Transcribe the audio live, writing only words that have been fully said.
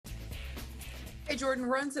Hey, Jordan,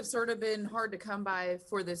 runs have sort of been hard to come by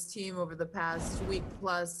for this team over the past week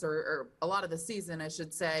plus, or a lot of the season, I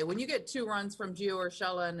should say. When you get 2 runs from Gio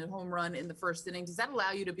Urshela and a home run in the first inning, does that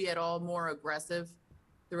allow you to be at all more aggressive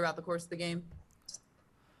throughout the course of the game?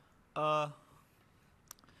 Uh,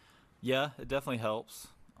 yeah, it definitely helps.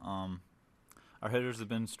 Um, our hitters have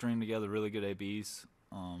been stringing together really good ABs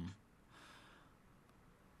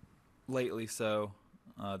lately, so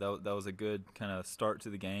that was a good kind of start to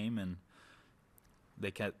the game, and they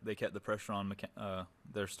kept the pressure on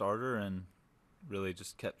their starter, and really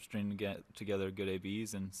just kept stringing together good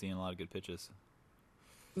ABs and seeing a lot of good pitches.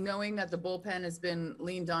 Knowing that the bullpen has been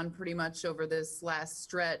leaned on pretty much over this last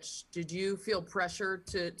stretch, did you feel pressure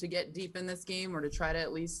to get deep in this game or to try to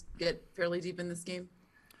at least get fairly deep in this game?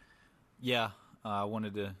 Yeah, I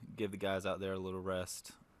wanted to give the guys out there a little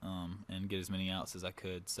rest and get as many outs as I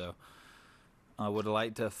could. So I would have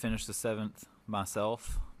liked to finish the seventh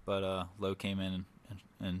myself, but Lowe came in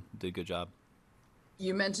and did a good job.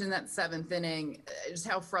 You mentioned that seventh inning. Just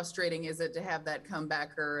how frustrating is it to have that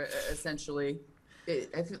comebacker essentially?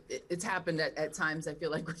 It's happened at times, I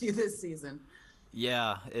feel like, with you this season.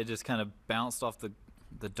 Yeah, it just kind of bounced off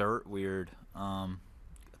the dirt weird. I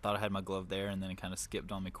thought I had my glove there, and then it kind of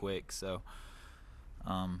skipped on me quick. So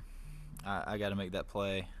um, I got to make that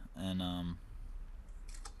play and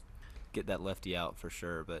get that lefty out for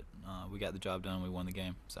sure. But we got the job done. We won the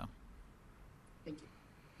game. So Thank you.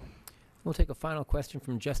 We'll take a final question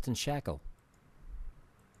from Justin Shackle.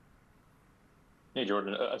 Hey,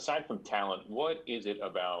 Jordan, aside from talent, what is it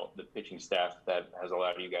about the pitching staff that has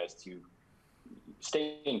allowed you guys to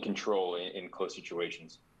stay in control in close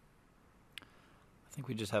situations? I think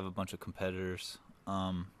we just have a bunch of competitors.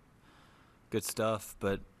 Good stuff,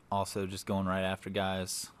 but also just going right after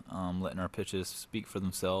guys, letting our pitches speak for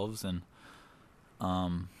themselves, and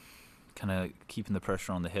kind of keeping the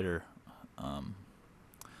pressure on the hitter. Um,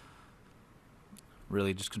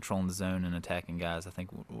 Really just controlling the zone and attacking guys. I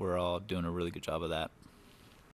think we're all doing a really good job of that.